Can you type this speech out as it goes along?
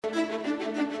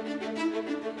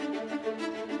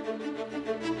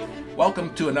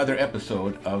Welcome to another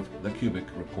episode of The Kubik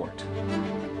Report.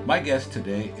 My guest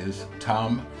today is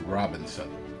Tom Robinson.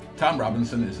 Tom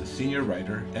Robinson is a senior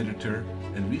writer, editor,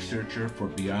 and researcher for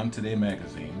Beyond Today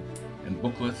magazine and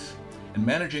booklets, and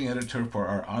managing editor for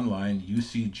our online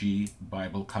UCG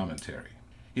Bible commentary.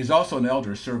 He is also an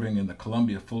elder serving in the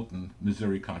Columbia-Fulton,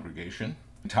 Missouri congregation.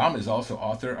 Tom is also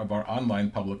author of our online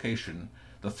publication,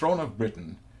 The Throne of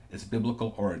Britain, Its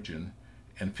Biblical Origin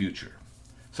and Future.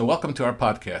 So welcome to our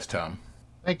podcast, Tom.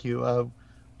 Thank you.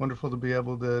 Wonderful to be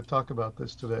able to talk about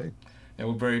this today. And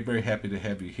we're very, very happy to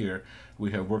have you here.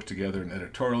 We have worked together in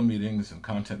editorial meetings and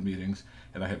content meetings,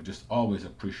 and I have just always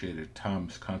appreciated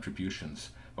Tom's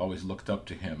contributions. I've always looked up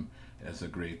to him as a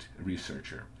great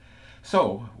researcher.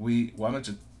 So we wanted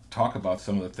to talk about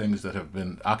some of the things that have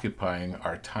been occupying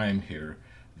our time here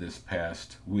this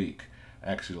past week,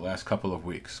 actually the last couple of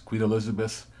weeks. Queen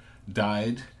Elizabeth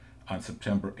died on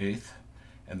September 8th.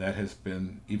 And that has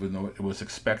been, even though it was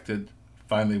expected,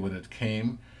 finally when it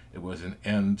came, it was an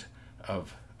end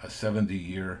of a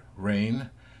 70-year reign,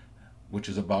 which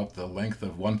is about the length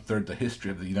of one-third the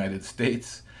history of the United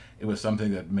States. It was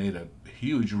something that made a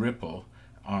huge ripple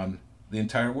on the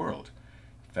entire world.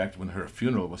 In fact, when her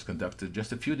funeral was conducted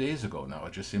just a few days ago now,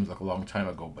 it just seems like a long time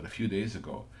ago, but a few days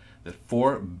ago, that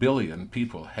 4 billion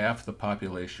people, half the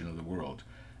population of the world,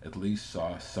 at least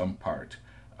saw some part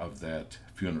of that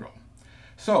funeral.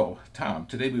 So, Tom,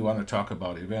 today we want to talk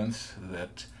about events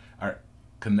that are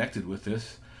connected with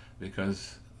this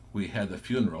because we had the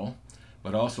funeral,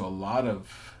 but also a lot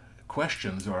of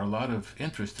questions or a lot of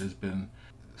interest has been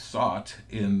sought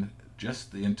in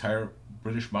just the entire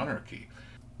British monarchy.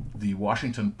 The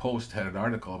Washington Post had an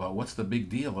article about what's the big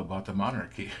deal about the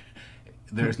monarchy.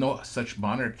 There's no such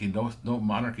monarchy, no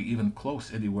monarchy even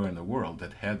close anywhere in the world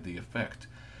that had the effect.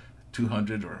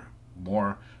 200 or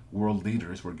more world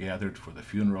leaders were gathered for the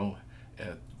funeral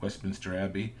at Westminster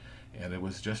Abbey, and it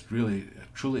was just really,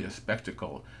 truly a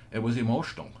spectacle. It was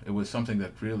emotional. It was something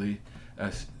that really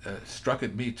struck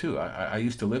at me too. I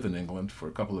used to live in England for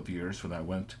a couple of years when I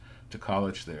went to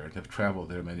college there and have traveled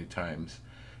there many times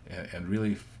and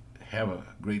really have a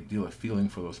great deal of feeling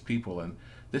for those people, and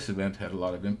this event had a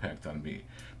lot of impact on me.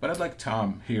 But I'd like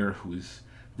Tom here, who's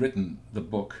written the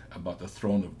book about the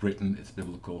throne of Britain, its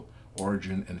biblical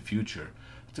origin and future,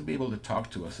 to be able to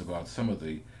talk to us about some of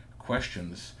the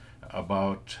questions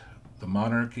about the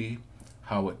monarchy,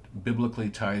 how it biblically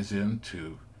ties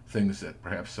into things that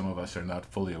perhaps some of us are not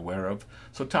fully aware of.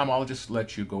 So, Tom, I'll just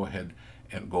let you go ahead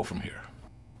and go from here.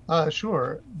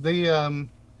 Sure.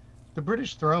 The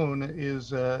British throne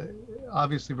is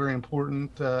obviously very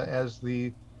important as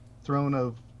the throne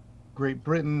of Great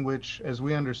Britain, which, as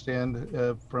we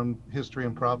understand from history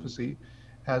and prophecy,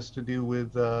 has to do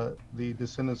with the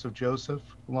descendants of Joseph,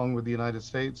 along with the United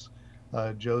States.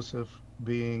 Joseph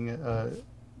being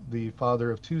the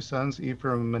father of 2 sons,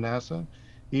 Ephraim and Manasseh.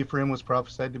 Ephraim was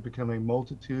prophesied to become a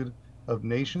multitude of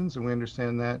nations, and we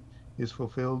understand that is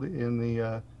fulfilled in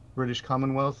the British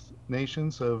Commonwealth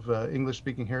nations of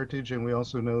English-speaking heritage, and we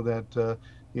also know that the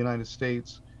United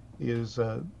States is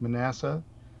Manasseh.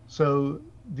 So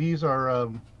these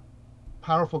are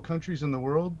powerful countries in the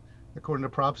world, according to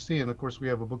prophecy, and of course we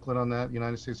have a booklet on that,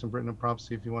 United States and Britain and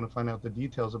Prophecy, if you want to find out the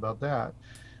details about that.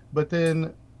 But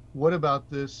then what about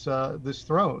this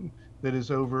throne that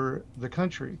is over the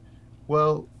country?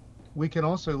 Well, we can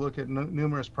also look at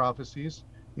numerous prophecies,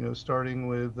 starting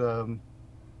with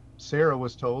Sarah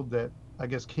was told that, I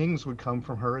guess, kings would come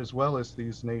from her as well as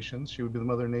these nations. She would be the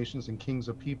mother of nations and kings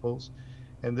of peoples.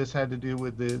 And this had to do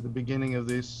with the beginning of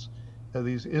these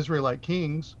Israelite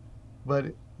kings,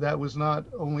 but that was not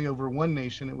only over one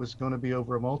nation, it was going to be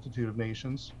over a multitude of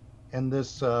nations. And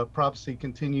this prophecy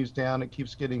continues down. It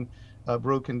keeps getting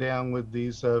broken down with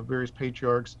these various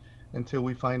patriarchs until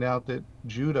we find out that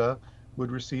Judah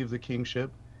would receive the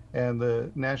kingship and the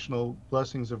national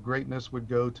blessings of greatness would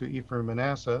go to Ephraim and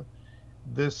Manasseh.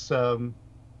 This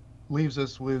leaves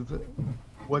us with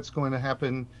what's going to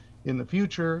happen in the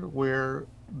future, where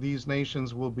these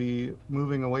nations will be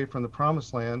moving away from the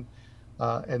promised land.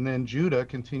 And then Judah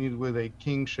continued with a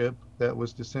kingship that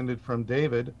was descended from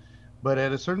David. But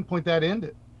at a certain point that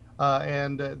ended.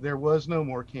 And there was no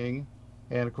more king.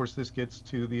 And of course, this gets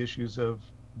to the issues of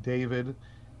David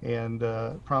and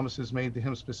promises made to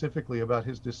him specifically about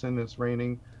his descendants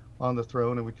reigning on the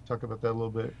throne. And we could talk about that a little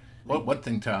bit. Well, one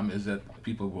thing, Tom, is that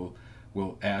people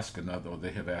will ask, and although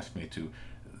they have asked me to,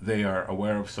 they are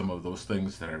aware of some of those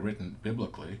things that are written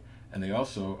biblically, and they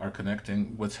also are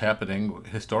connecting what's happening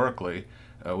historically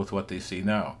with what they see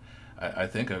now. I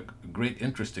think a great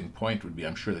interesting point would be,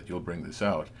 I'm sure that you'll bring this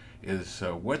out, is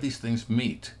where these things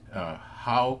meet.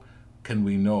 How can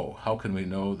we know? How can we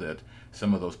know that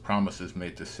some of those promises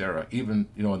made to Sarah, even,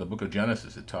 in the book of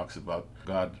Genesis, it talks about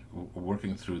God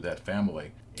working through that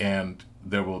family, and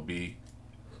there will be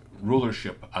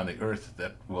rulership on the earth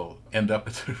that will end up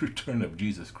at the return of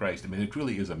Jesus Christ. I mean, it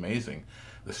really is amazing,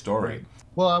 the story. Right.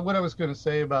 Well, what I was going to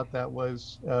say about that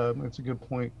was, it's a good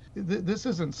point. This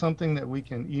isn't something that we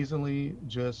can easily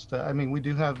just, we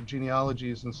do have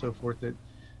genealogies and so forth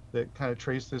that kind of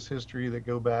trace this history, that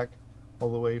go back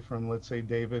all the way from, let's say,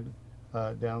 David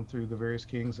down through the various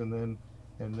kings, and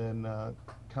then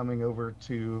coming over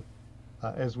to,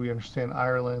 as we understand,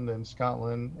 Ireland and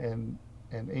Scotland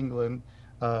and England,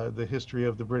 the history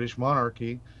of the British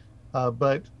monarchy.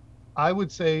 But I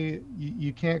would say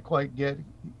you can't quite get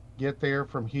there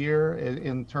from here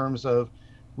in terms of,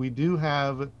 we do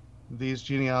have these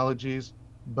genealogies,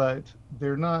 but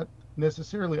they're not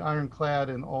necessarily ironclad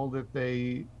in all that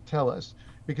they tell us,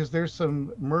 because there's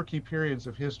some murky periods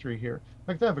of history here. In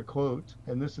fact, I have a quote,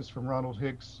 and this is from Ronald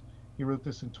Hicks. He wrote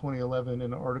this in 2011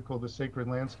 in an article, The Sacred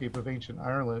Landscape of Ancient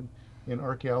Ireland, in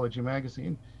Archaeology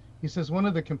magazine. He says, one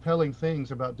of the compelling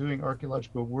things about doing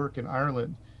archaeological work in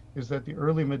Ireland is that the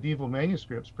early medieval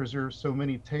manuscripts preserve so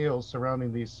many tales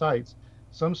surrounding these sites.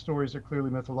 Some stories are clearly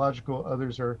mythological,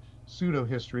 others are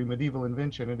pseudo-history, medieval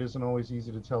invention. It isn't always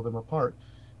easy to tell them apart.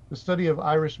 The study of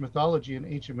Irish mythology in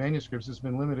ancient manuscripts has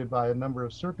been limited by a number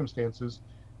of circumstances,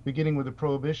 beginning with the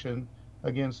prohibition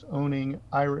against owning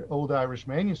old Irish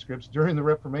manuscripts during the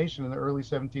Reformation in the early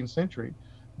 17th century.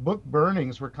 Book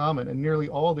burnings were common, and nearly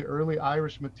all the early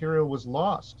Irish material was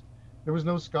lost. There was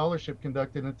no scholarship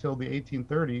conducted until the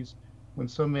 1830s, when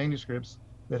some manuscripts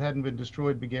that hadn't been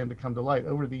destroyed began to come to light.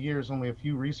 Over the years, only a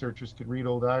few researchers could read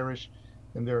Old Irish,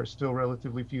 and there are still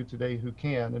relatively few today who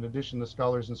can. In addition, the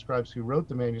scholars and scribes who wrote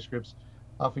the manuscripts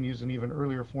often use an even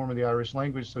earlier form of the Irish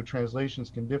language, so translations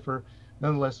can differ.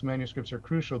 Nonetheless, manuscripts are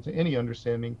crucial to any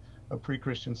understanding of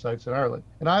pre-Christian sites in Ireland.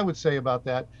 And I would say about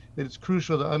that it's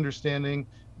crucial to understanding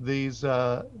these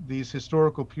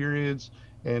historical periods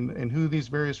and who these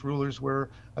various rulers were.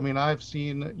 I mean, I've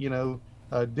seen,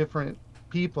 different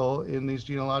people in these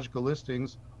genealogical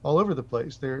listings all over the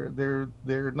place.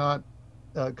 They're not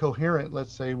coherent,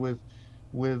 let's say, with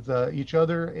each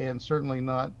other, and certainly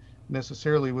not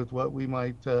necessarily with what we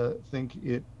might think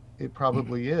it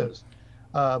probably is.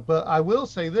 But I will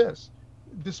say this: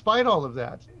 despite all of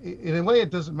that, in a way, it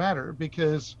doesn't matter,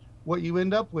 because what you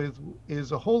end up with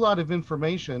is a whole lot of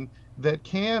information that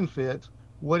can fit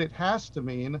what it has to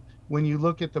mean when you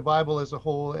look at the Bible as a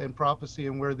whole and prophecy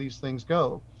and where these things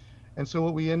go. And so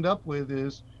what we end up with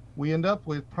is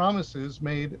promises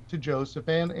made to Joseph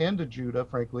and to Judah,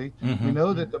 frankly. Mm-hmm. We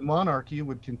know that the monarchy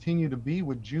would continue to be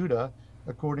with Judah,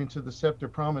 according to the scepter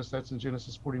promise, that's in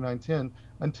Genesis 49:10,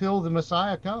 until the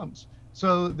Messiah comes.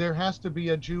 So there has to be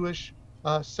a Jewish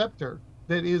scepter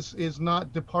that is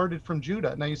not departed from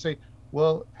Judah. Now you say,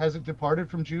 well, has it departed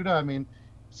from Judah? I mean,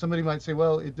 somebody might say,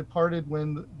 well, it departed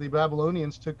when the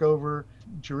Babylonians took over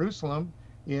Jerusalem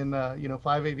in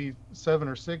 587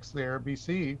 or 6 there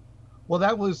BC. Well,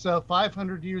 that was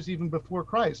 500 years even before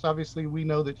Christ. Obviously, we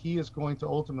know that he is going to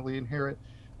ultimately inherit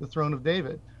the throne of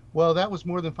David. Well, that was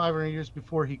more than 500 years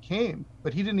before he came,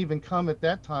 but he didn't even come at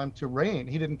that time to reign.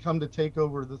 He didn't come to take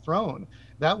over the throne.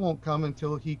 That won't come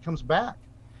until he comes back.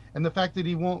 And the fact that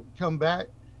he won't come back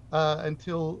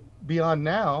until beyond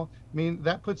now, I mean,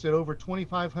 that puts it over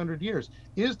 2,500 years.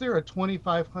 Is there a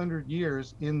 2,500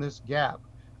 years in this gap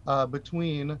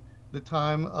between the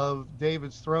time of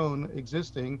David's throne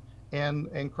existing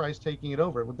and Christ taking it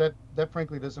over? Well, that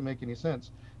frankly doesn't make any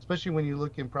sense, especially when you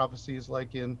look in prophecies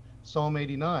like in Psalm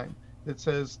 89 that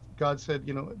says, God said,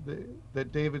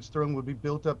 that David's throne would be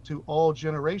built up to all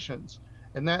generations.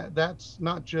 And that's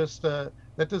not just, that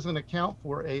doesn't account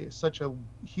for such a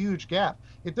huge gap.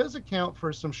 It does account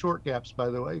for some short gaps, by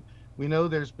the way. We know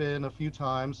there's been a few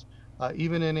times,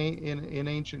 even in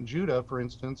ancient Judah, for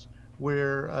instance,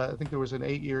 where I think there was an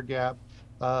 8-year gap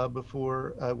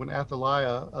before when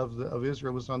Athaliah of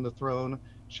Israel was on the throne.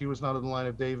 She was not in the line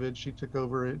of David. She took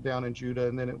over down in Judah,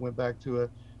 and then it went back to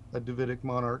a Davidic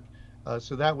monarch.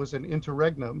 So that was an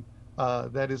interregnum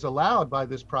that is allowed by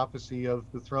this prophecy of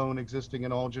the throne existing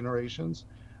in all generations.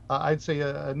 I'd say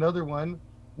another one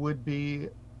would be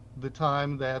the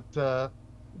time that the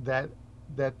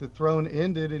throne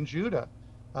ended in Judah.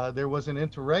 There was an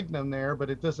interregnum there, but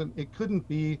it couldn't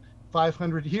be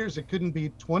 500 years. It couldn't be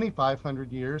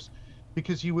 2,500 years,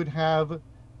 because you would have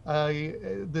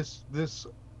a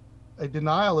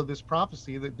denial of this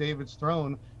prophecy that David's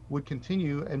throne would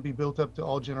continue and be built up to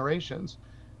all generations.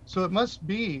 So it must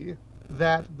be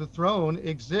that the throne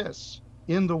exists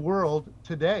in the world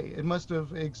today. It must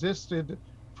have existed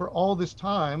for all this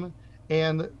time,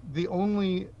 and the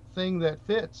only thing that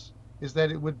fits is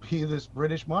that it would be this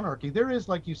British monarchy. There is,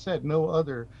 like you said, no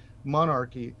other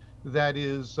monarchy that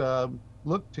is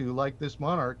looked to like this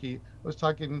monarchy. I was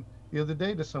talking the other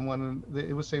day to someone, and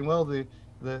it was saying, well,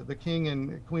 the king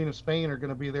and queen of Spain are going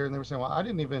to be there, and they were saying, well, I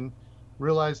didn't even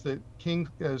realize that King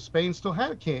Spain still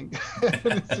had a king.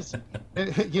 It's just,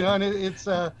 and it's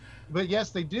but yes,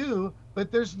 they do.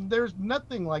 But there's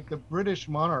nothing like the British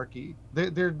monarchy.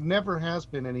 There never has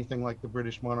been anything like the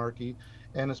British monarchy,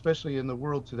 and especially in the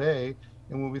world today.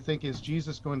 And when we think, is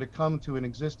Jesus going to come to an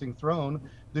existing throne?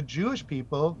 The Jewish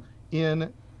people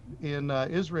in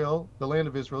Israel, the land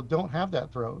of Israel, don't have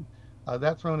that throne.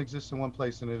 That throne exists in one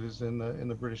place, and it is in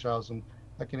the British Isles. And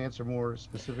I can answer more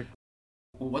specifically.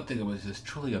 Well, one thing that was just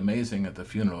truly amazing at the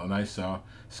funeral, and I saw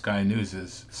Sky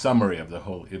News's summary of the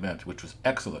whole event, which was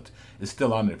excellent. It's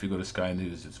still on there if you go to Sky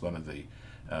News. It's one of the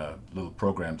little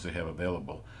programs they have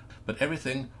available. But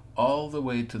everything all the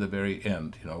way to the very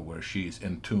end, where she's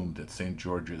entombed at St.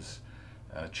 George's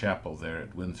Chapel there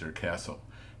at Windsor Castle,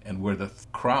 and where the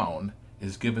crown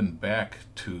is given back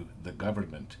to the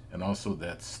government, and also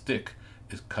that stick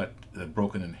is cut,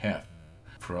 broken in half.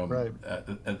 From Right.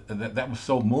 That was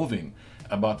so moving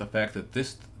about the fact that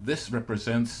this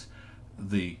represents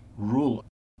the rule.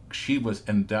 She was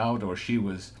endowed, or she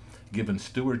was given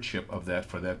stewardship of that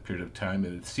for that period of time,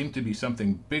 and it seemed to be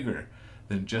something bigger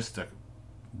than just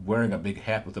wearing a big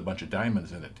hat with a bunch of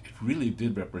diamonds in it. It really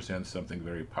did represent something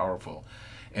very powerful,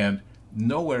 and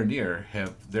nowhere near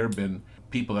have there been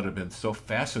people that have been so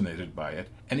fascinated by it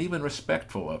and even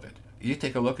respectful of it. You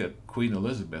take a look at Queen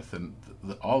Elizabeth and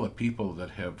all the people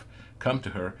that have come to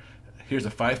her. Here's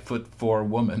a 5'4"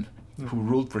 woman who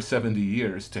ruled for 70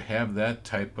 years to have that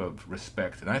type of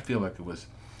respect, and I feel like it was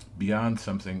beyond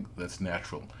something that's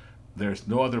natural. There's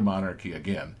no other monarchy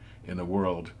again in the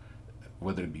world,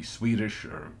 whether it be Swedish,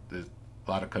 or a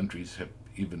lot of countries have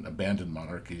even abandoned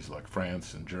monarchies like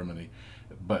France and Germany,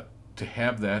 but to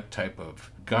have that type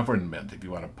of government, if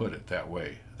you want to put it that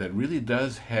way, that really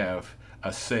does have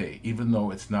a say, even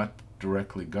though it's not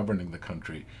directly governing the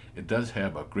country, it does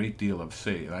have a great deal of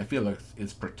say. And I feel like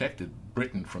it's protected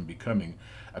Britain from becoming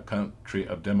a country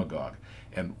of demagogue.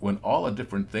 And when all the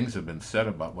different things have been said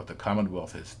about what the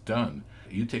Commonwealth has done,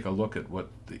 you take a look at what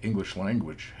the English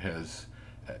language has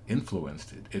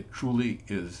influenced, it truly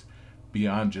is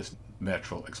beyond just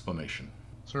natural explanation.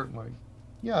 Certainly.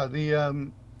 Yeah,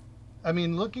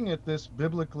 looking at this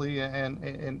biblically,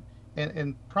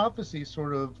 and prophecy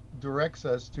sort of directs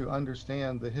us to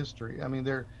understand the history. I mean,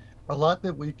 there are a lot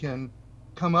that we can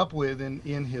come up with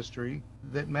in history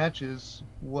that matches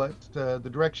what the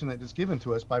direction that is given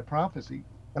to us by prophecy.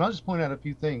 And I'll just point out a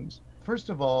few things. First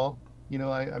of all,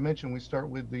 I mentioned we start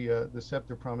with the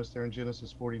scepter promise there in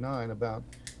Genesis 49 about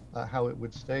how it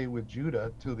would stay with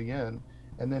Judah till the end.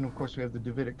 And then, of course, we have the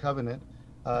Davidic covenant.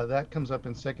 That comes up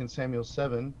in 2 Samuel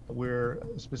 7, where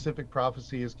a specific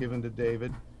prophecy is given to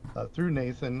David through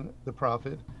Nathan the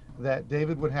prophet, that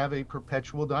David would have a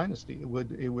perpetual dynasty.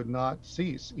 It would not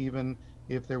cease, even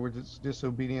if there were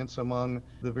disobedience among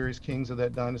the various kings of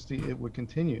that dynasty. It would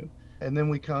continue. And then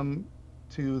we come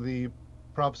to the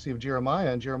prophecy of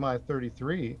Jeremiah in Jeremiah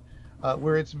 33,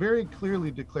 where it's very clearly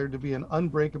declared to be an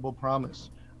unbreakable promise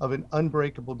of an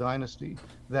unbreakable dynasty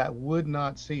that would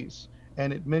not cease.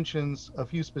 And it mentions a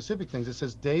few specific things. It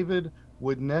says David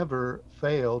would never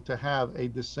fail to have a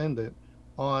descendant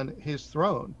on his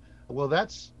throne. Well,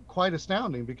 that's quite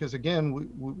astounding, because again,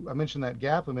 I mentioned that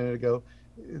gap a minute ago.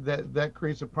 That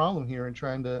creates a problem here in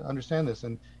trying to understand this.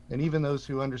 And even those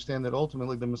who understand that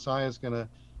ultimately the Messiah is going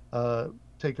to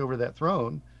take over that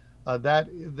throne,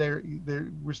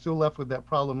 we're still left with that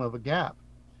problem of a gap.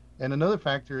 And another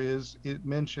factor is it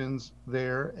mentions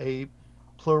there a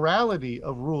plurality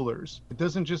of rulers. It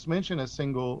doesn't just mention a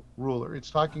single ruler.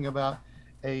 It's talking about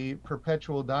a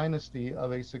perpetual dynasty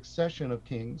of a succession of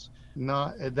kings,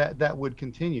 not that would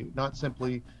continue, not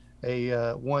simply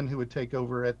a one who would take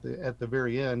over at the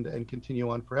very end and continue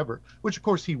on forever, which of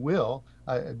course he will.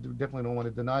 I definitely don't want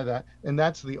to deny that. And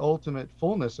that's the ultimate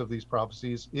fullness of these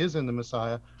prophecies, is in the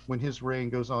Messiah, when his reign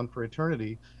goes on for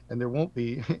eternity, and there won't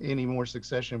be any more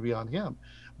succession beyond him.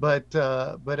 But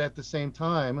at the same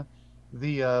time,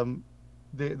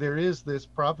 there is this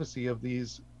prophecy of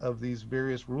these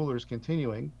various rulers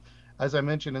continuing. As I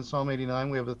mentioned in Psalm 89,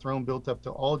 we have the throne built up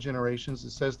to all generations. It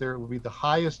says there it will be the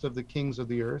highest of the kings of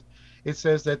the earth. It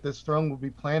says that this throne will be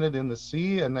planted in the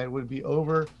sea, and that it would be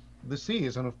over the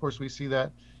seas. And of course, we see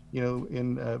that,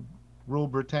 in Rule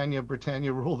Britannia,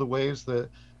 Britannia rule the waves, the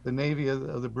navy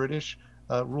of the British.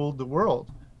 ruled the world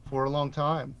for a long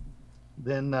time.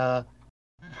 Then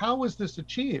how was this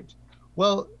achieved?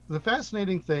 Well, the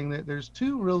fascinating thing that there's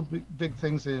two real big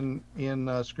things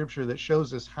in Scripture that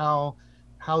shows us how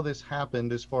this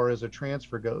happened as far as a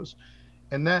transfer goes,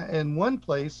 and one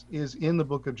place is in the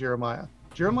book of Jeremiah.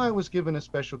 Jeremiah was given a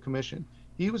special commission.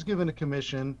 He was given a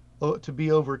commission to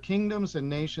be over kingdoms and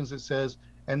nations, it says,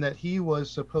 and that he was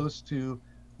supposed to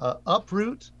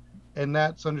uproot, and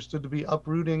that's understood to be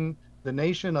uprooting the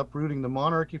nation, uprooting the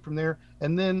monarchy from there,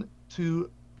 and then to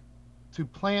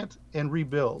plant and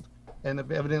rebuild. And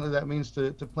evidently that means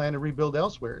to plant and rebuild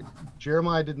elsewhere.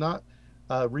 Jeremiah did not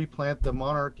replant the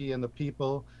monarchy and the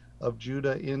people of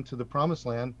Judah into the promised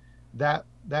land. That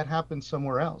happened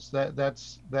somewhere else.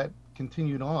 That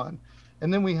continued on.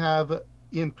 And then we have,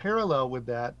 in parallel with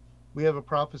that, we have a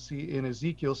prophecy in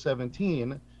Ezekiel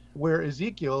 17, where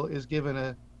Ezekiel is given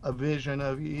a vision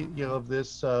of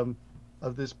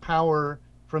this power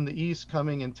from the east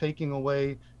coming and taking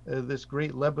away this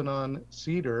great Lebanon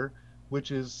cedar,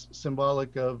 which is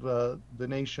symbolic of the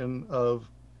nation of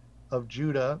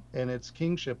Judah and its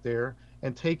kingship there,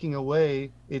 and taking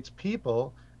away its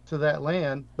people to that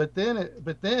land. But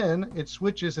then it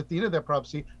switches at the end of that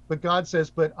prophecy. But God says,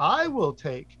 "But I will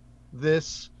take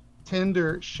this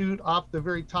tender shoot off the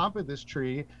very top of this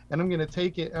tree, and I'm going to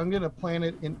take it. I'm going to plant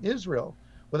it in Israel."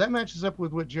 Well, that matches up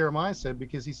with what Jeremiah said,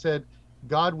 because he said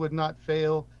God would not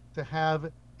fail to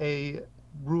have a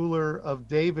ruler of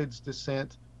David's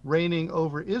descent reigning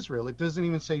over Israel. It doesn't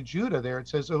even say Judah there. It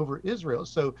says over Israel.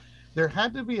 So there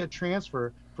had to be a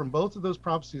transfer from both of those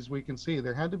prophecies. We can see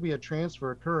there had to be a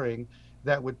transfer occurring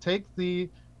that would take the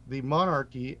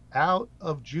monarchy out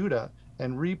of Judah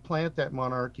and replant that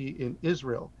monarchy in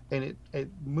Israel. And it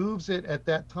moves it at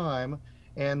that time.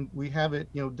 And we have it,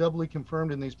 doubly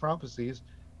confirmed in these prophecies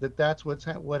that that's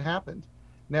what happened.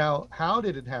 Now, how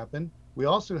did it happen? We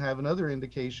also have another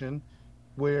indication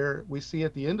where we see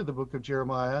at the end of the book of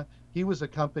Jeremiah, he was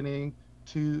accompanying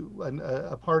to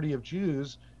a party of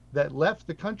Jews that left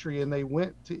the country and they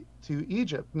went to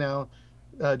Egypt. Now,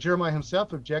 Jeremiah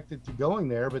himself objected to going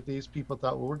there, but these people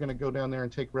thought, well, we're going to go down there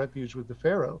and take refuge with the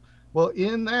Pharaoh. Well,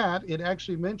 in that, it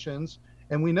actually mentions,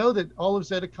 and we know that all of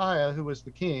Zedekiah, who was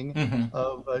the king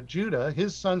of Judah,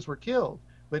 his sons were killed.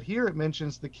 But here it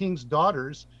mentions the king's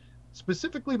daughters,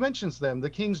 specifically mentions them, the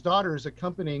king's daughters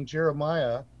accompanying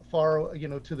Jeremiah far,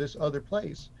 to this other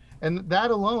place. And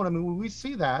that alone, I mean, when we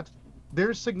see that,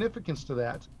 there's significance to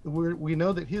that. We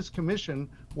know that his commission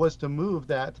was to move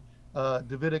that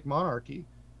Davidic monarchy.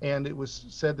 And it was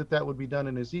said that would be done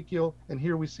in Ezekiel. And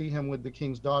here we see him with the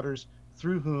king's daughters,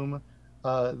 through whom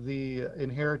the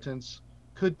inheritance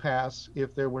could pass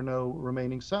if there were no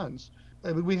remaining sons.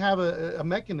 I mean, we have a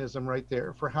mechanism right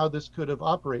there for how this could have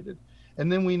operated.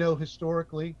 And then we know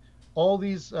historically all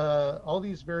these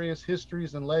various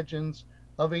histories and legends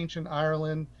of ancient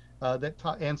Ireland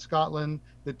and Scotland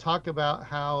that talk about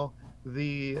how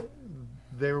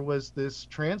there was this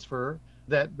transfer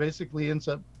that basically ends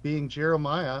up being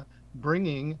Jeremiah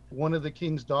bringing one of the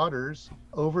king's daughters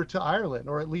over to Ireland,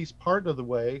 or at least part of the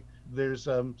way. There's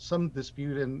some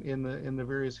dispute in the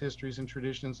various histories and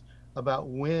traditions about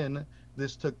when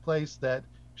this took place, that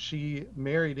she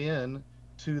married in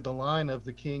to the line of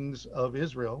the kings of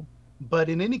Israel. But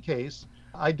in any case,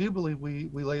 I do believe we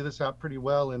lay this out pretty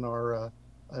well in our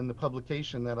in the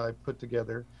publication that I put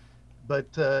together. But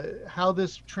how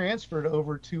this transferred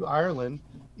over to Ireland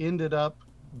ended up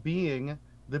being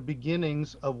the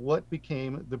beginnings of what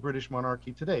became the British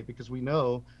monarchy today, because we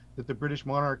know that the British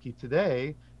monarchy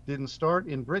today didn't start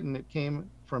in Britain. It came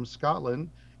from Scotland,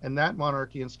 and that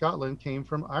monarchy in Scotland came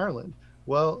from Ireland.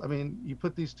 Well, I mean, you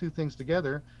put these two things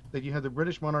together, that you have the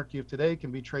British monarchy of today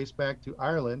can be traced back to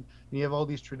Ireland, and you have all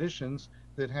these traditions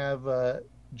that have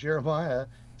Jeremiah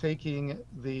taking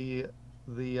the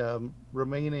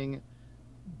remaining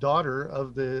daughter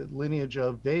of the lineage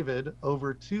of David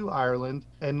over to Ireland,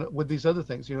 and with these other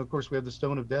things, of course, we have the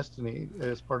Stone of Destiny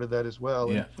as part of that as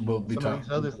well. Yeah, and we'll be some talking of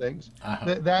these other things.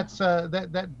 Uh-huh.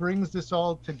 That brings this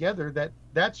all together.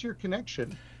 That's your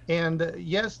connection. And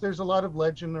yes, there's a lot of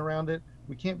legend around it.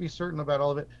 We can't be certain about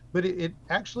all of it, but it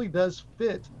actually does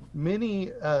fit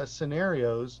many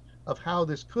scenarios of how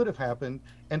this could have happened.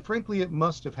 And frankly, it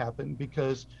must have happened,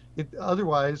 because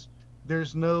otherwise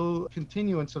there's no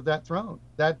continuance of that throne.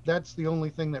 That's the only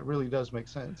thing that really does make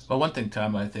sense. Well, one thing,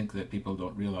 Tom, I think that people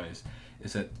don't realize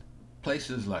is that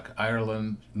places like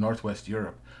Ireland, Northwest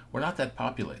Europe, were not that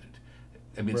populated.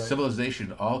 I mean, Right.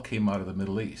 civilization all came out of the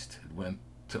Middle East. It went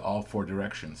to all four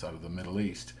directions out of the Middle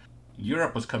East.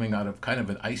 Europe was coming out of kind of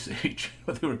an ice age.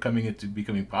 They were coming into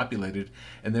becoming populated,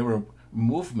 and there were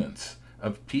movements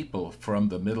of people from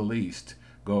the Middle East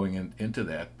going into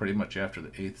that pretty much after the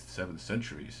 8th, 7th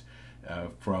centuries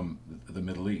from the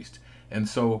Middle East. And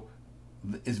so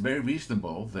it's very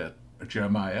reasonable that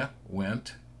Jeremiah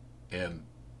went and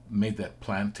made that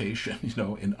plantation,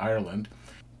 in Ireland.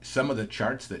 Some of the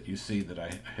charts that you see that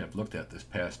I have looked at this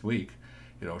past week,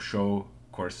 show,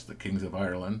 of course, the kings of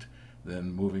Ireland,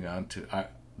 then moving on to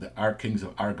our kings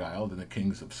of Argyll, then the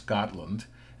kings of Scotland,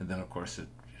 and then, of course, it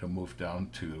moved down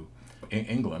to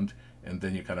England, and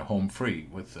then you're kind of home free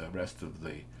with the rest of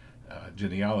the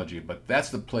genealogy. But that's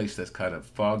the place that's kind of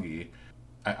foggy.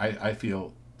 I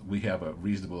feel we have a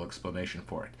reasonable explanation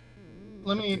for it.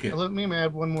 Let me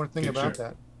add one more thing about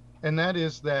that, and that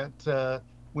is that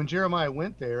when Jeremiah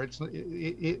went there,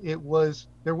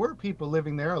 there were people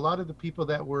living there. A lot of the people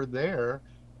that were there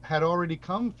had already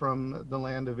come from the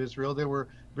land of Israel. There were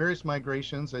various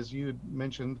migrations, as you had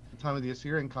mentioned, at the time of the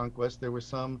Assyrian conquest. There were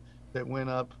some that went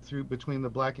up through between the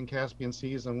Black and Caspian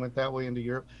Seas and went that way into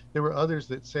Europe. There were others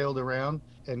that sailed around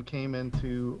and came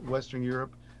into Western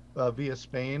Europe via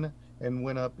Spain and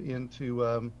went up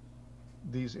into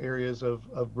these areas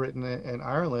of Britain and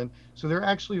Ireland. So there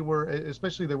actually were,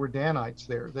 especially there were Danites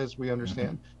there, as we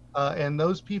understand. And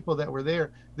those people that were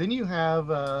there, then you have,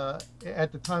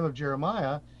 at the time of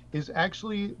Jeremiah, is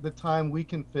actually the time we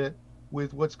can fit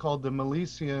with what's called the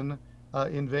Milesian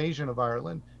invasion of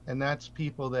Ireland. And that's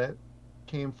people that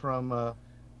came from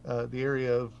the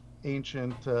area of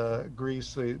ancient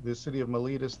Greece, the city of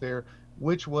Miletus there,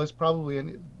 which was probably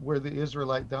where the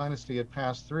Israelite dynasty had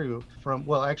passed through from,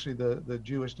 well, actually the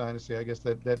Jewish dynasty, I guess,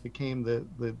 that became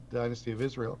the dynasty of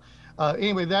Israel.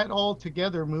 Anyway, that all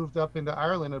together moved up into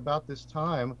Ireland about this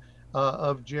time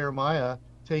of Jeremiah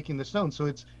taking the stone. So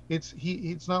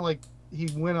it's not like he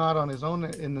went out on his own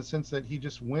in the sense that he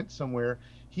just went somewhere.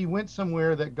 He went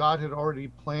somewhere that God had already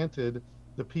planted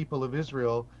the people of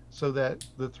Israel so that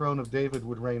the throne of David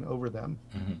would reign over them.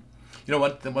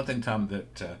 Mm-hmm. One thing, Tom,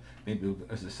 that maybe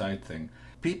as a side thing,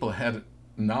 people had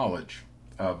knowledge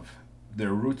of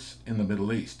their roots in the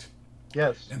Middle East.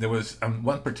 Yes. And there was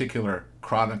one particular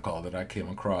chronicle that I came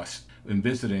across in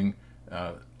visiting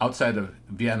outside of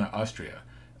Vienna, Austria,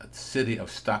 a city of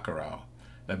Stockerau.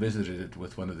 I visited it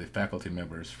with one of the faculty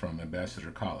members from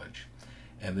Ambassador College.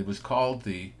 And it was called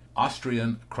the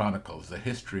Austrian Chronicles, the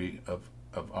history of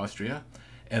Austria.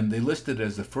 And they listed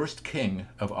as the first king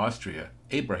of Austria,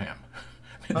 Abraham.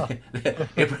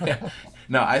 Abraham.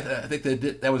 Now, I think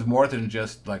that was more than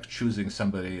just like choosing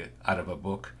somebody out of a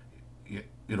book,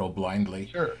 blindly.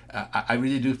 Sure. I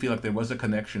really do feel like there was a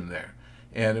connection there.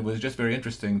 And it was just very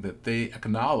interesting that they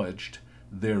acknowledged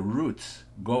their roots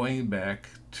going back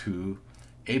to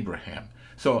Abraham.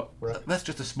 So right. That's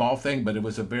just a small thing, but it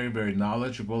was a very, very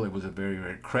knowledgeable, it was a very,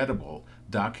 very credible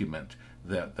document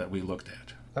that we looked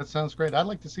at. That sounds great. I'd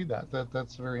like to see that.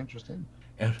 That's very interesting.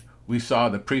 And we saw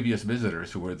the previous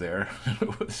visitors who were there.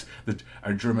 It was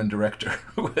our German director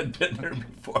who had been there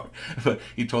before, but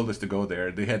he told us to go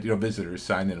there. They had visitors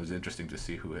sign in. It was interesting to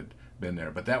see who had been there.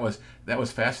 But that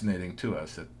was fascinating to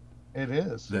us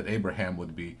that Abraham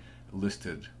would be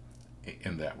listed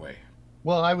in that way.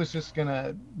 Well, I was just going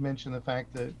to mention the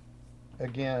fact that,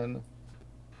 again,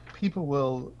 people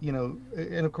will,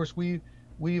 and of course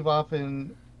we've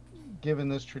often given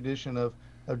this tradition of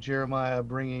Jeremiah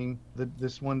bringing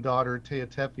this one daughter,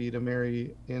 Tehatepi, to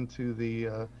marry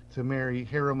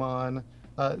Haramon.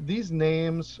 These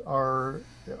names are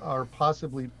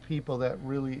possibly people that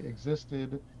really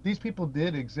existed. These people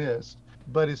did exist,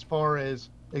 but as far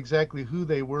as exactly who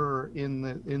they were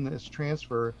in this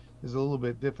transfer is a little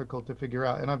bit difficult to figure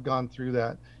out. And I've gone through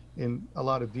that in a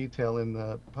lot of detail in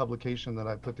the publication that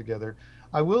I put together.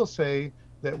 I will say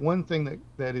that one thing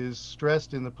that is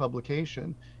stressed in the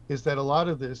publication is that a lot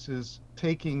of this is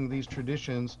taking these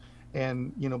traditions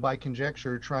and, by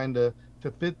conjecture, trying to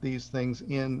fit these things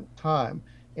in time.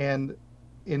 And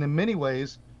in many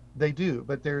ways they do,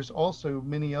 but there's also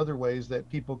many other ways that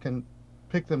people can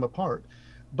pick them apart.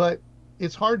 But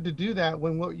it's hard to do that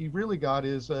when what you've really got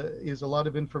is a lot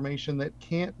of information that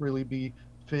can't really be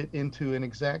fit into an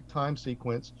exact time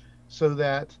sequence, so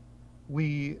that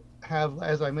we have,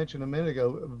 as I mentioned a minute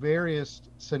ago, various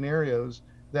scenarios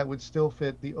that would still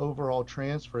fit the overall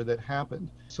transfer that happened.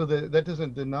 So that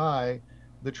doesn't deny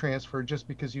the transfer just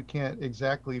because you can't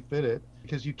exactly fit it,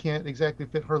 because you can't exactly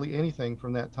fit hardly anything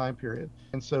from that time period.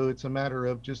 And so it's a matter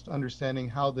of just understanding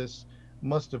how this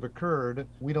must have occurred.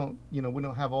 We don't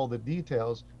have all the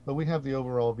details, but we have the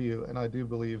overall view, and I do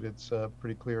believe it's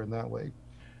pretty clear in that way.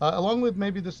 Along with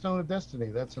maybe the Stone of Destiny,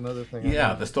 that's another thing.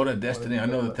 Yeah, the Stone of Destiny. I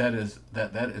know that is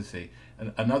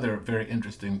another very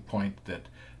interesting point that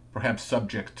perhaps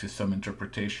subject to some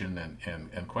interpretation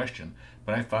and question.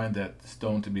 But I find that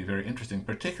stone to be very interesting,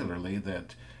 particularly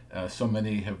that so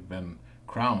many have been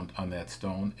crowned on that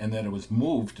stone, and that it was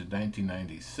moved to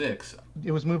 1996.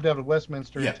 It was moved out of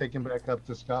Westminster Yeah, and taken back up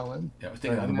to Scotland. yeah, I was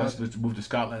thinking Right, on and now, Westminster, moved to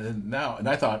Scotland, and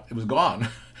I thought it was gone,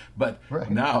 but right.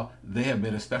 now they have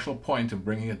made a special point of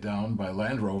bringing it down by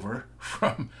Land Rover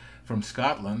from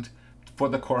Scotland for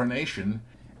the coronation.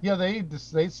 Yeah,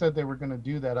 they said they were going to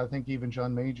do that. I think even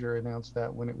John Major announced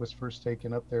that when it was first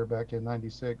taken up there back in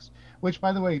 '96, which,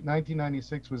 by the way,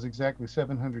 1996 was exactly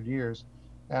 700 years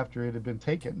after it had been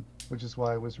taken, which is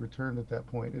why it was returned at that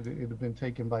point. It had been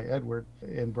taken by Edward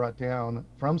and brought down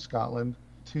from Scotland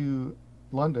to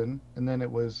London, and then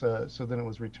it was then it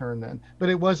was returned then. But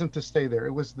it wasn't to stay there.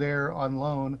 It was there on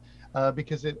loan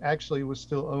because it actually was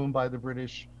still owned by the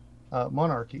British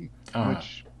monarchy,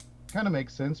 which kind of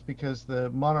makes sense because the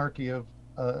monarchy of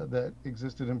that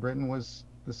existed in Britain was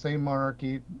the same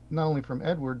monarchy, not only from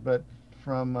Edward, but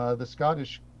from the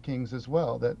Scottish kings as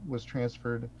well, that was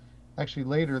transferred actually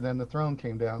later than the throne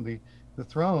came down. The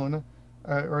throne,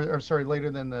 or sorry,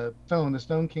 later than the stone. The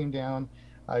stone came down,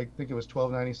 I think it was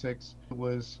 1296. It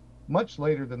was much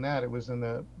later than that. It was in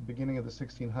the beginning of the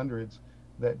 1600s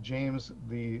that James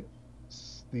the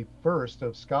first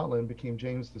of Scotland became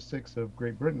James the Sixth of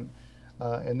Great Britain.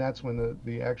 And that's when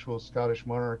the actual Scottish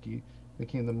monarchy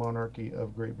became the monarchy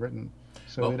of Great Britain.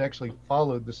 So Well, it actually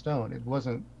followed the stone. It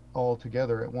wasn't all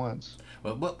together at once.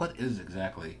 well, what is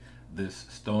exactly this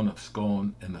stone of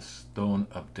Scone and the stone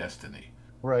of destiny?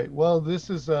 Right. Well, this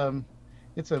is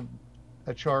it's a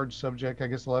charged subject. I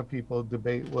guess a lot of people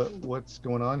debate what's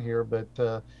going on here, but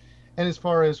and as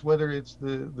far as whether it's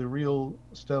the real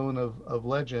stone of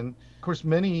legend, of course,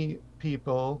 many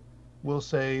people will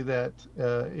say that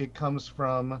it comes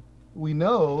from. We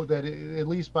know that at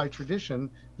least by tradition,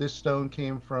 this stone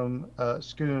came from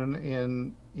Scone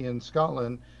in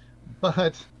Scotland,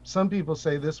 but some people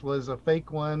say this was a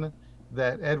fake one,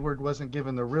 that Edward wasn't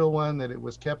given the real one, that it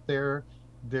was kept there.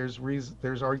 There's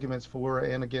arguments for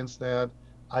and against that.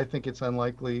 I think it's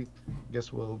unlikely. I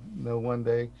guess we'll know one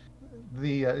day.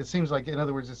 It seems like, in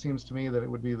other words, it seems to me that it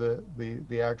would be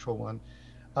the actual one.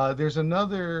 There's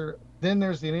another. Then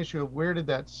there's the issue of where did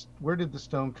the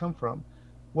stone come from?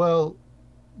 Well,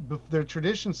 the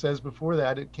tradition says before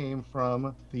that it came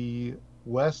from the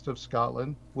west of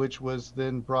Scotland, which was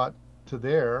then brought to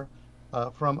there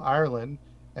from Ireland,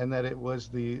 and that it was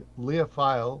the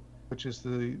Leophile, which is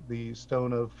the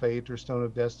stone of fate or stone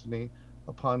of destiny,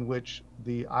 upon which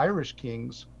the Irish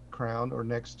kings crowned, or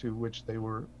next to which they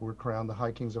were crowned, the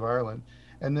High Kings of Ireland.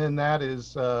 And then that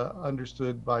is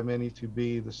understood by many to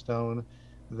be the stone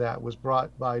that was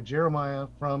brought by Jeremiah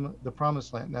from the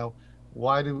Promised Land. Now,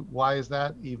 why is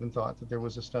that even thought that there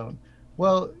was a stone?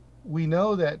 Well, we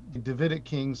know that the Davidic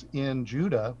kings in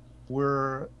Judah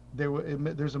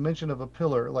there's a mention of a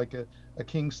pillar, like a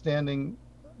king standing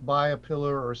by a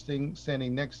pillar or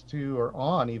standing next to or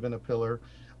on even a pillar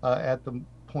at the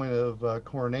point of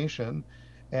coronation,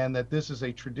 and that this is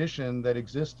a tradition that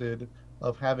existed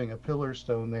of having a pillar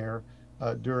stone there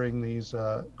during these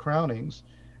crownings.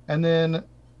 And then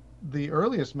the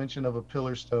earliest mention of a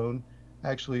pillar stone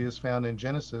actually is found in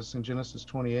Genesis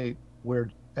 28,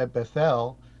 where at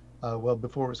Bethel,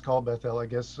 before it was called Bethel, I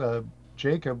guess,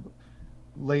 Jacob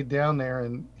laid down there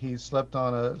and he slept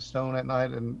on a stone at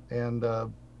night and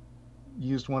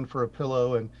used one for a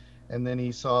pillow, and then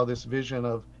he saw this vision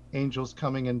of angels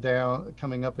coming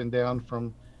up and down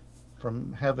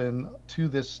from heaven to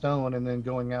this stone and then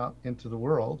going out into the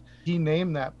world. He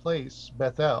named that place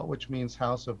Bethel, which means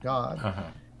house of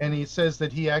God. And he says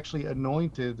that he actually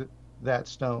anointed that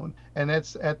stone. And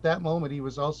at that moment, he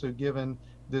was also given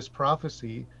this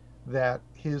prophecy that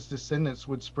his descendants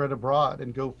would spread abroad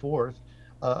and go forth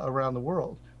around the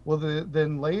world. Well,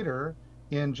 then later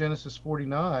in Genesis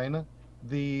 49,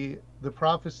 the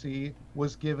prophecy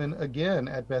was given again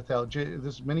at Bethel.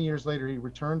 This many years later, he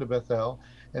returned to Bethel,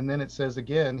 and then it says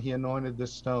again he anointed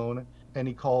this stone and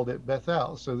he called it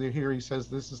Bethel. So here he says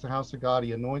this is the house of God.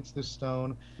 He anoints this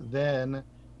stone. Then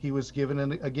he was given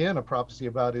again a prophecy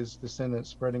about his descendants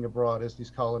spreading abroad as these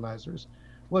colonizers.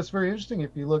 Well, it's very interesting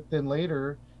if you look then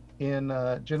later in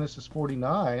Genesis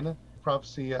 49,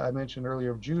 prophecy I mentioned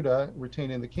earlier of Judah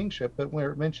retaining the kingship, but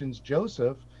where it mentions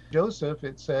Joseph,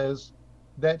 it says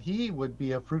that he would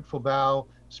be a fruitful bough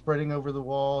spreading over the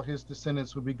wall. His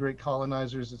descendants would be great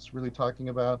colonizers. It's really talking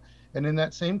about. And in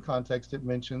that same context, it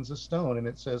mentions a stone, and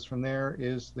it says from there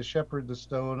is the shepherd, the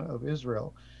stone of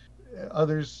Israel.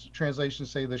 Others translations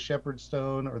say the shepherd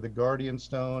stone or the guardian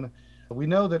stone. We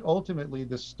know that ultimately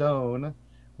the stone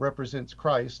represents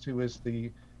Christ, who is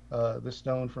the the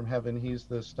stone from heaven. He's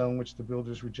the stone which the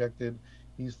builders rejected.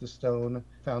 He's the stone,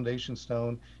 foundation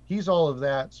stone. He's all of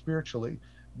that spiritually.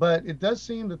 But it does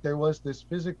seem that there was this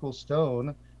physical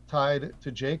stone tied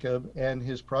to Jacob and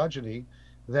his progeny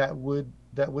that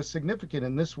was significant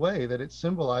in this way, that it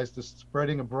symbolized the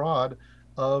spreading abroad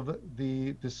of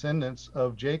the descendants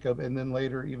of Jacob and then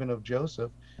later even of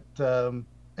Joseph. And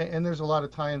there's a lot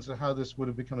of tie-ins to how this would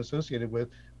have become associated with,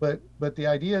 but the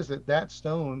idea is that that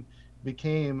stone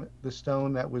became the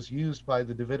stone that was used by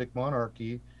the Davidic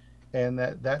monarchy, and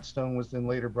that stone was then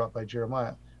later brought by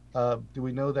Jeremiah. Do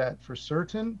we know that for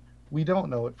certain? We don't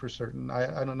know it for certain.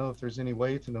 I don't know if there's any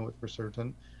way to know it for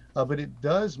certain, but it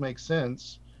does make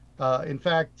sense. In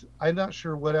fact, I'm not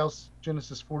sure what else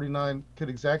Genesis 49 could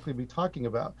exactly be talking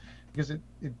about, because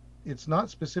it's not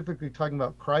specifically talking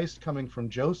about Christ coming from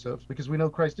Joseph, because we know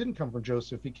Christ didn't come from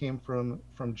Joseph. He came from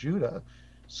Judah.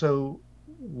 So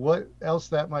what else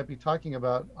that might be talking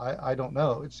about, I don't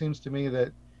know. It seems to me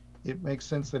that it makes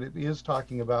sense that it is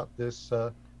talking about this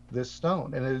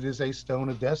stone, and it is a stone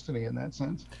of destiny in that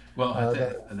sense. Well,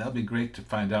 that'll be great to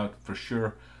find out for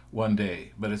sure one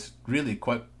day. But it's really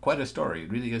quite a story.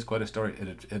 It really is quite a story,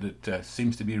 and it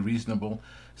seems to be reasonable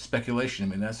speculation. I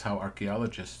mean, that's how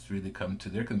archaeologists really come to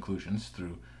their conclusions,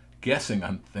 through guessing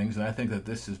on things. And I think that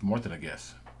this is more than a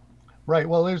guess. Right.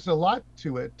 Well, there's a lot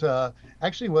to it.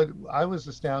 Actually, what I was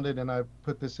astounded, and I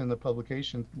put this in the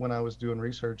publication when I was doing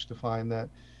research, to find that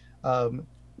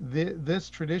this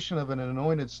tradition of an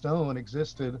anointed stone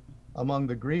existed among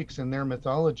the Greeks in their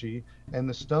mythology, and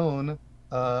the stone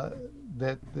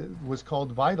that was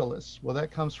called Vitalis. Well,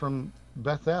 that comes from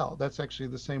Bethel. That's actually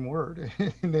the same word,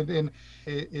 and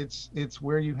it's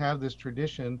where you have this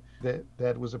tradition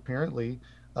that was apparently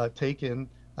taken.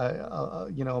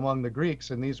 Among the Greeks,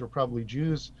 and these were probably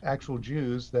Jews, actual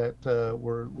Jews that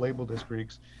were labeled as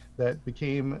Greeks, that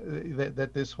became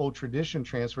that this whole tradition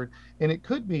transferred. And it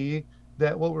could be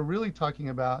that what we're really talking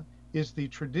about is the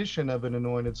tradition of an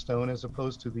anointed stone as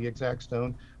opposed to the exact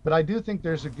stone. But I do think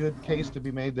there's a good case to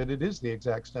be made that it is the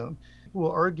exact stone. People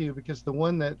will argue because the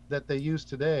one that they use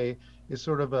today is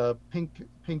sort of a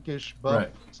pinkish buff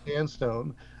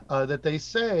sandstone that they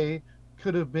say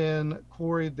could have been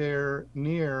quarried there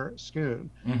near Scone.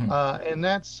 And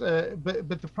that's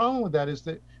but the problem with that is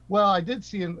that, well, I did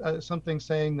see something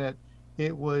saying that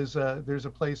it was there's a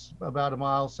place about a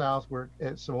mile south where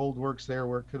some old works there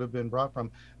where it could have been brought from,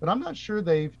 but I'm not sure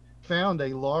they've found a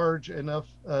large enough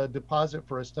deposit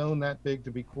for a stone that big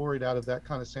to be quarried out of that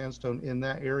kind of sandstone in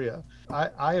that area.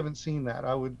 I haven't seen that.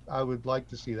 I would like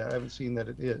to see that. I haven't seen that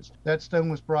it is. That stone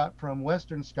was brought from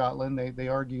Western Scotland. They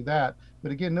argue that,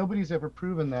 but again, nobody's ever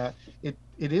proven that. It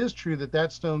is true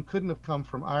that stone couldn't have come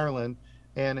from Ireland,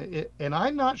 and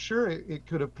I'm not sure it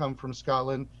could have come from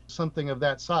Scotland. Something of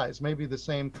that size, maybe the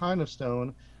same kind of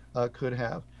stone, could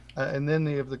have. And then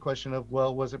they have the question of,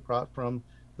 well, was it brought from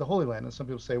the Holy Land? And some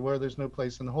people say, well, there's no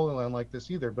place in the Holy Land like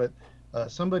this either. But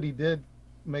somebody did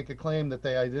make a claim that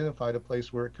they identified a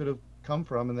place where it could have come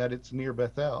from, and that it's near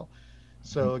Bethel.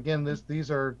 So again, these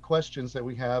are questions that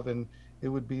we have, and it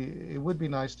would be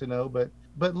nice to know.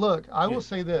 But look, I will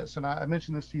say this, and I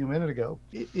mentioned this to you a minute ago.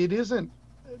 It isn't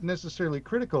necessarily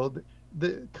critical.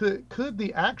 Could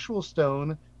the actual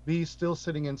stone be still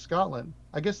sitting in Scotland?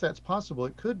 I guess that's possible.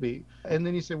 It could be. And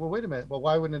then you say, well, wait a minute. Well,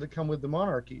 why wouldn't it come with the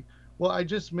monarchy? Well, I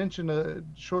just mentioned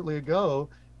shortly ago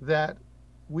that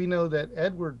we know that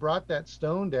Edward brought that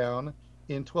stone down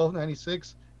in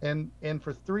 1296, and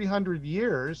for 300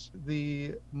 years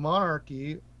the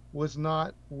monarchy was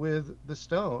not with the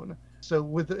stone.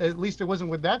 So at least it wasn't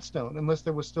with that stone, unless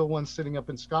there was still one sitting up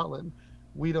in Scotland.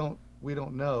 We don't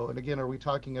know. And again, are we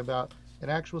talking about an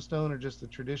actual stone or just the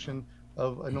tradition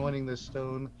of anointing this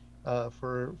stone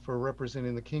for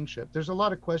representing the kingship? There's a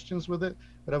lot of questions with it,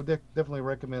 but I would definitely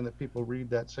recommend that people read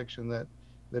that section that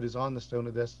is on the Stone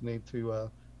of Destiny to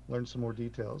learn some more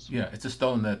details. Yeah, it's a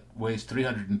stone that weighs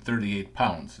 338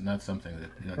 pounds, and that's something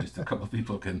that just a couple of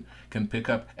people can pick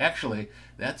up. Actually,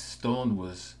 that stone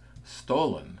was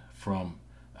stolen from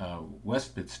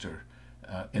Westminster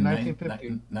in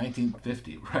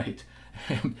 1950, right?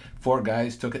 And 4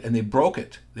 guys took it, and they broke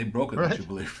it. Right. Would you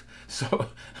believe? So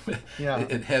yeah,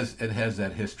 it has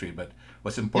that history. But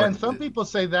what's important? Yeah, and some people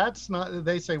say that's not.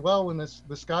 They say, well, when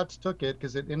the Scots took it,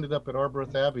 because it ended up at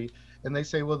Arbroath Abbey, and they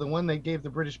say, well, the one they gave the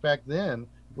British back then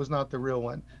was not the real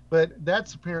one. But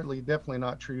that's apparently definitely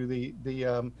not true.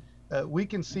 We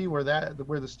can see where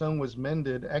the stone was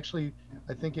mended. Actually,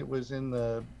 I think it was in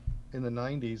the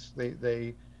 90s.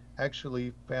 They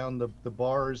actually found the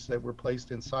bars that were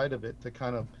placed inside of it to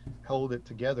kind of hold it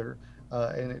together,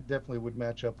 and it definitely would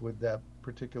match up with that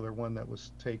particular one that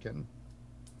was taken.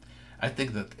 I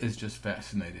think that is just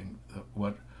fascinating,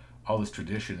 what all this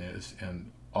tradition is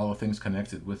and all the things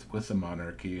connected with the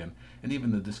monarchy, and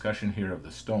even the discussion here of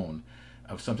the stone,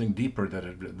 of something deeper that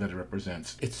it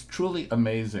represents. It's truly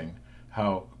amazing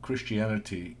how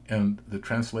Christianity and the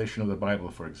translation of the Bible,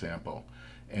 for example,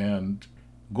 and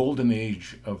golden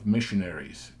age of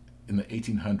missionaries in the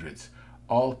 1800s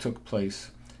all took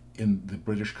place in the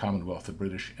British Commonwealth, the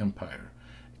British Empire.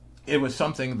 It was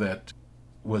something that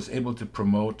was able to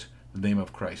promote the name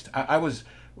of Christ. I was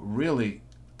really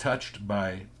touched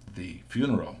by the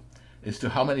funeral as to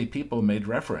how many people made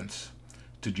reference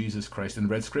to Jesus Christ and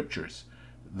read scriptures.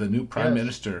 The new Prime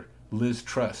Minister, Liz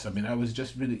Truss, I mean, I was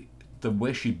just really, the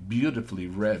way she beautifully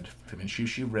read, I mean,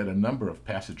 she read a number of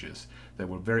passages that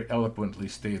were very eloquently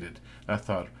stated. I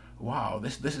thought, wow,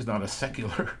 this is not a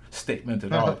secular statement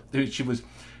at all. She was,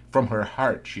 from her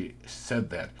heart, she said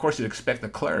that. Of course, you'd expect the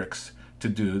clerics to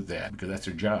do that because that's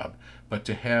their job, but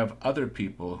to have other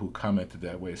people who commented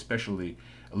that way, especially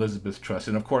Elizabeth Truss,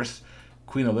 and of course,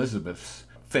 Queen Elizabeth's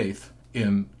faith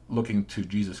in looking to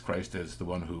Jesus Christ as the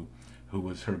one who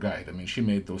was her guide. I mean, she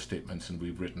made those statements, and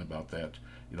we've written about that,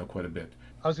 quite a bit.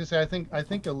 I was going to say, I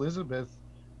think Elizabeth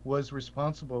was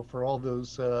responsible for all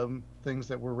those things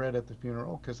that were read at the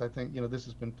funeral, because I think this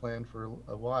has been planned for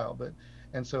a while.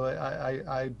 And so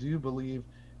I do believe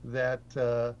that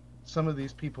some of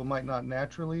these people might not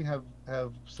naturally have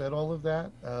said all of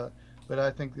that. But I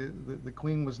think the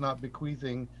Queen was not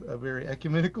bequeathing a very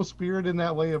ecumenical spirit in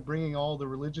that way of bringing all the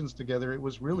religions together. It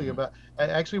was really about,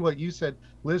 actually what you said,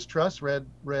 Liz Truss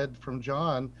read from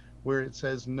John, where it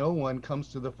says, no one comes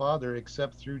to the Father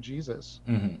except through Jesus.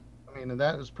 Mm-hmm. I mean, and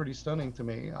that was pretty stunning to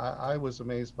me. I was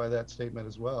amazed by that statement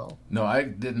as well. No, I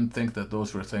didn't think that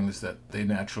those were things that they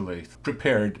naturally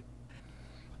prepared.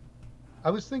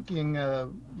 I was thinking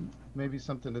maybe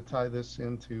something to tie this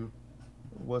into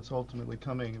what's ultimately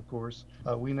coming, of course.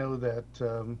 We know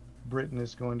that Britain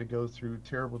is going to go through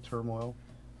terrible turmoil.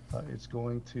 It's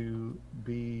going to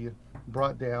be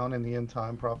brought down in the end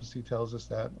time. Prophecy tells us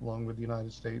that, along with the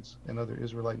United States and other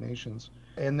Israelite nations.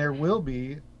 And there will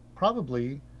be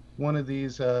probably one of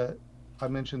these, I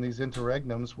mentioned these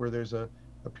interregnums, where there's a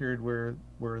period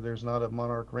where there's not a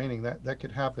monarch reigning. That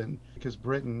could happen because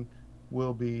Britain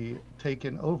will be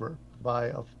taken over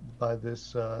by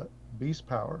this beast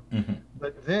power. Mm-hmm.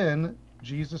 But then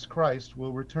Jesus Christ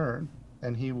will return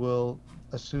and he will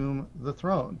assume the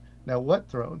throne. Now, what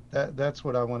throne? That's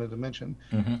what I wanted to mention.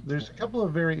 Mm-hmm. There's a couple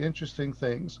of very interesting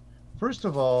things. First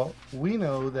of all, we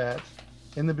know that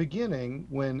in the beginning,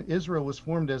 when Israel was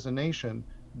formed as a nation,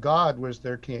 God was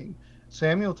their king.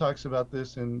 Samuel talks about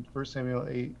this in 1 Samuel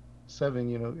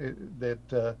 8:7,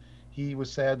 that he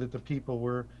was sad that the people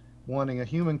were wanting a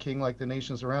human king like the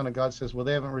nations around, and God says, well,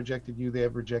 they haven't rejected you, they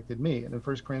have rejected me. And in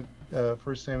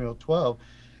 1 Samuel 12,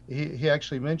 he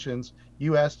actually mentions,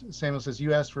 Samuel says,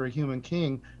 you asked for a human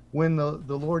king when the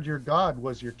Lord your God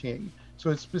was your king.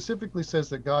 So it specifically says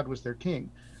that God was their king.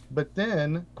 But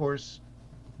then, of course,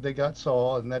 they got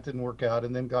Saul, and that didn't work out,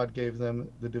 and then God gave them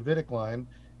the Davidic line,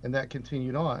 and that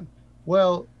continued on.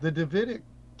 Well, the Davidic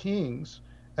kings,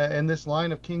 and this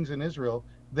line of kings in Israel,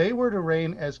 they were to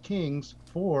reign as kings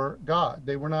for God.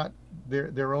 They were not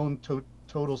their own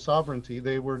total sovereignty.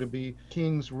 They were to be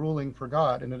kings ruling for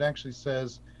God. And it actually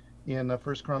says in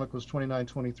 1 Chronicles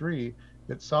 29:23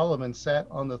 that Solomon sat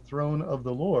on the throne of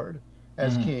the Lord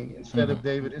as king instead of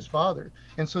David, his father.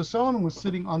 And so Solomon was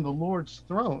sitting on the Lord's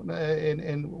throne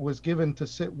and was given to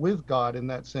sit with God in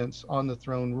that sense on the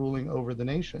throne, ruling over the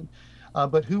nation.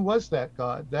 But who was that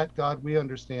God? That God, we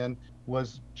understand,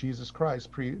 was Jesus Christ.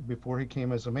 Before he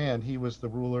came as a man, he was the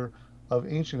ruler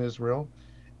of ancient Israel.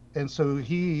 And so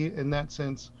he, in that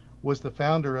sense, was the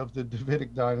founder of the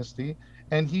Davidic dynasty.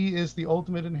 And he is the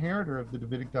ultimate inheritor of the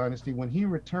Davidic dynasty. When he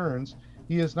returns,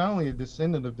 he is not only a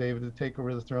descendant of David to take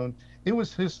over the throne, it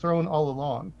was his throne all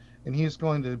along. And he is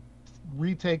going to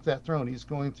retake that throne. He's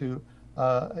going to,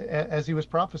 as he was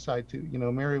prophesied to,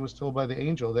 Mary was told by the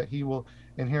angel that he will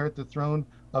inherit the throne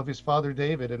of his father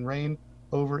David and reign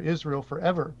over Israel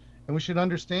forever. And we should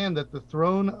understand that the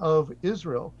throne of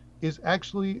Israel is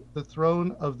actually the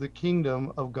throne of the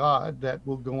kingdom of God that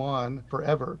will go on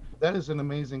forever. That is an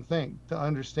amazing thing to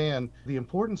understand the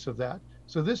importance of that.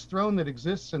 So this throne that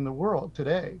exists in the world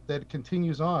today, that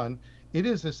continues on, it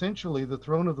is essentially the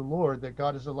throne of the Lord that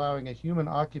God is allowing a human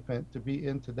occupant to be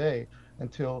in today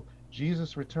until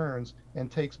Jesus returns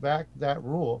and takes back that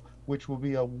rule, which will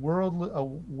be a world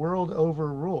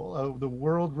over rule of the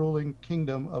world ruling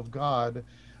kingdom of God,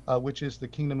 which is the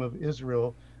kingdom of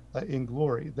Israel in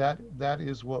glory. That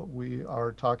is what we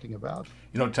are talking about.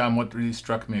 Tom, what really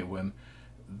struck me when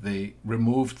they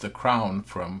removed the crown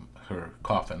from her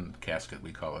coffin casket,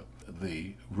 we call it,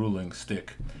 the ruling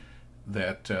stick,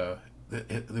 that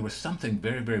there was something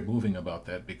very, very moving about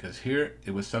that, because here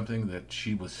it was something that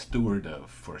she was steward of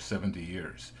for 70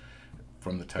 years,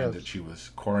 from the time that she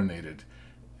was coronated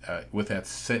with that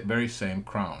very same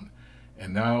crown.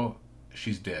 And now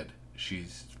she's dead.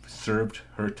 She's served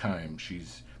her time.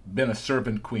 She's been a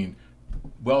servant queen.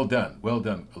 Well done,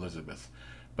 Elizabeth.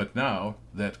 But now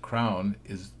that crown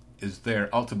is there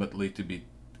ultimately to be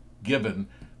given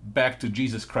back to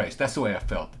Jesus Christ. That's the way I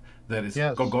felt. That it's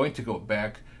going to go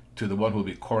back to the one who will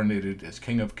be coronated as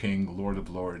King of Kings, Lord of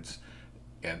Lords,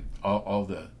 and all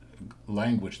the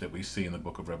language that we see in the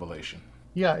book of Revelation.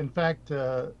 Yeah, in fact,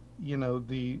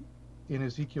 in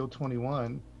Ezekiel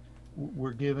 21,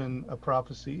 we're given a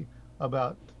prophecy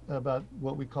about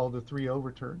what we call the three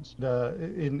overturns.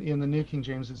 In the New King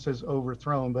James, it says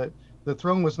overthrown, but the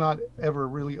throne was not ever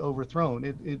really overthrown.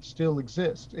 It still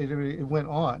exists. It went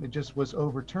on. It just was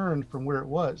overturned from where it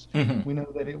was. Mm-hmm. We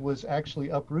know that it was actually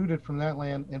uprooted from that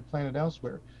land and planted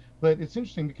elsewhere. But it's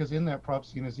interesting because in that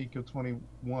prophecy in Ezekiel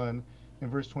 21, in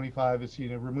verse 25, it's,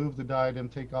 remove the diadem,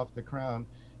 take off the crown.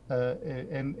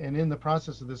 And in the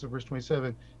process of this, in verse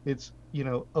 27, it's,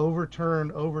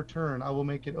 overturn, I will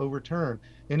make it overturn.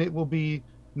 And it will be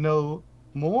no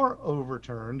more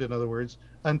overturned, in other words,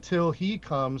 until he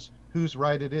comes whose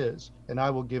right it is, and I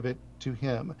will give it to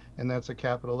him. And that's a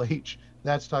capital H.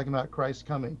 That's talking about Christ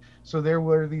coming. So there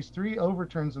were these three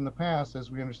overturns in the past,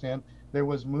 as we understand. There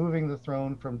was moving the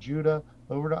throne from Judah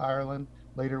over to Ireland.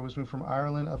 Later it was moved from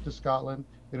Ireland up to Scotland.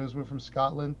 Then it was moved from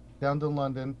Scotland down to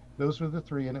London. Those were the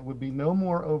three, and it would be no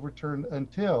more overturned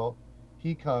until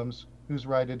he comes whose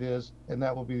right it is, and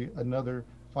that will be another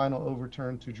final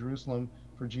overturn to Jerusalem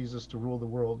for Jesus to rule the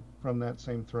world from that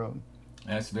same throne.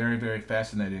 That's very, very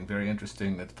fascinating, very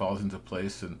interesting. That falls into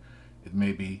place, and it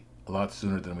may be a lot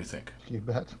sooner than we think. You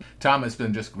bet. Tom, it's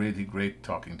been just really great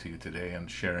talking to you today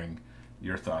and sharing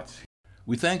your thoughts.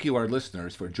 We thank you, our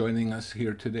listeners, for joining us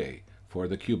here today for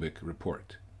the Kubik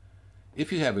Report.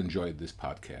 If you have enjoyed this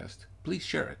podcast, please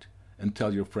share it and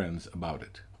tell your friends about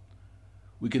it.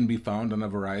 We can be found on a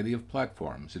variety of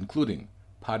platforms, including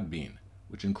Podbean,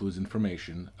 which includes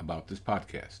information about this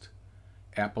podcast,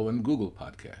 Apple and Google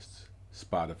Podcasts,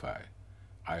 Spotify,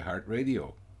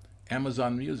 iHeartRadio,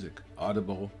 Amazon Music,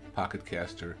 Audible, Pocket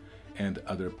Caster, and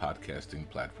other podcasting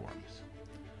platforms.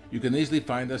 You can easily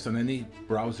find us on any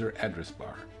browser address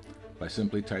bar by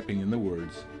simply typing in the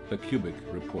words, The Kubik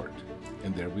Report,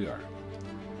 and there we are.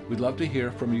 We'd love to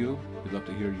hear from you. We'd love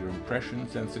to hear your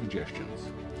impressions and suggestions.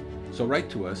 So write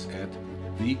to us at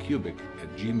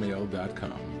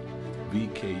vkubik@gmail.com,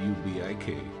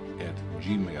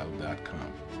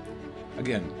 vkubik@gmail.com.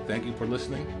 Again, thank you for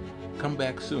listening. Come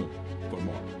back soon for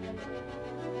more.